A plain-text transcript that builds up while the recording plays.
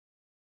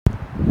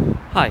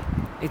Hi,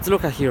 it's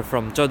Luca here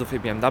from Duffy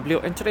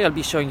BMW, and today I'll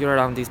be showing you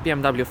around this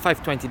BMW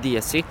 520D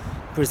SE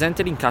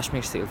presented in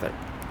cashmere silver.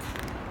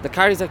 The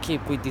car is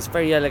equipped with these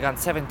very elegant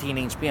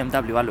 17-inch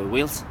BMW alloy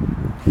wheels,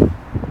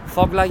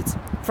 fog lights,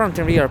 front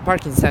and rear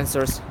parking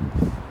sensors,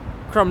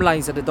 chrome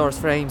lines at the doors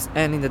frames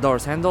and in the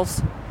doors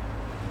handles,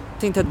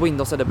 tinted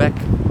windows at the back,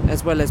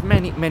 as well as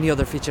many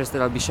other features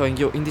that I'll be showing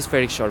you in this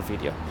very short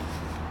video.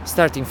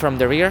 Starting from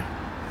the rear,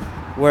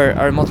 where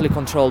a remotely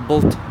controlled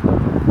boot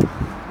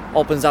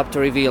opens up to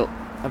reveal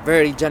a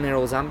very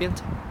generous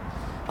ambient,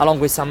 along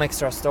with some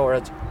extra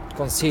storage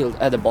concealed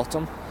at the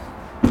bottom.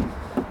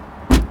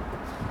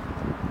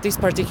 This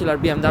particular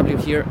BMW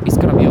here is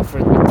going to be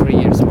offered with 3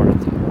 years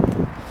warranty.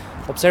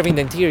 Observing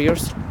the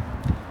interiors,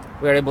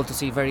 we are able to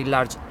see very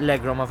large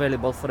legroom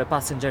available for the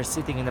passengers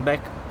sitting in the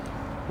back,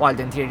 while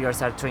the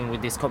interiors are trimmed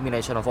with this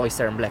combination of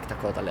oyster and black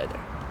Dakota leather.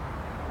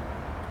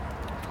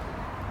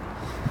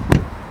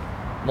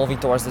 Moving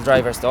towards the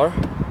driver's door,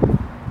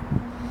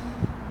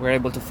 we're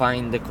able to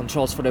find the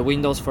controls for the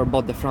windows for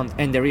both the front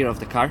and the rear of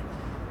the car,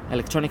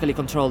 electronically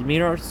controlled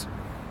mirrors,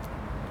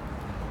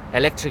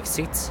 electric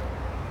seats,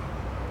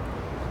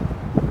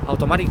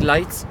 automatic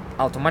lights,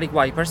 automatic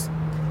wipers,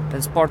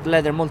 and sport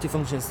leather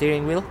multifunction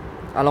steering wheel,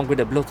 along with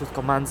the Bluetooth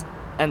commands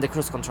and the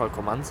cruise control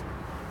commands.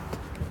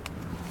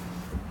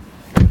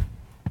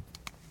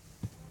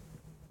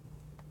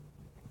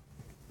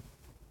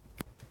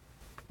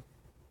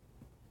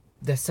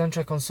 The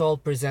central console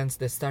presents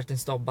the start and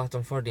stop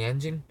button for the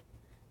engine,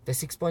 the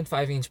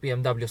 6.5-inch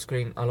BMW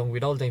screen along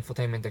with all the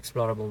infotainment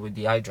explorable with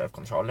the iDrive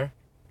controller.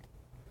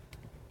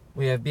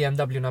 We have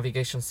BMW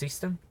navigation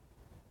system,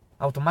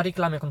 automatic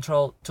climate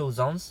control 2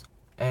 zones,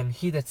 and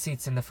heated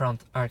seats in the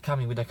front are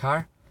coming with the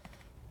car,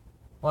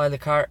 while the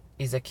car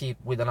is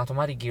equipped with an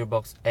automatic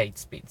gearbox 8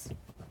 speeds.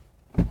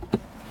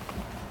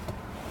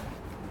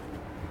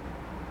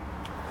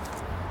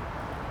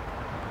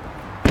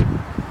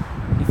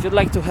 If you'd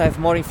like to have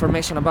more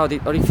information about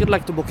it, or if you'd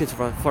like to book it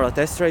for a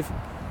test drive,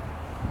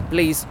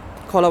 please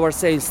call our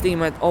sales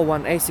team at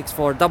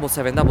 01864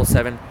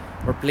 7777,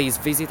 or please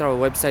visit our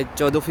website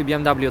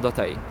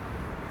joduffybmw.ie.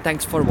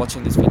 Thanks for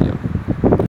watching this video.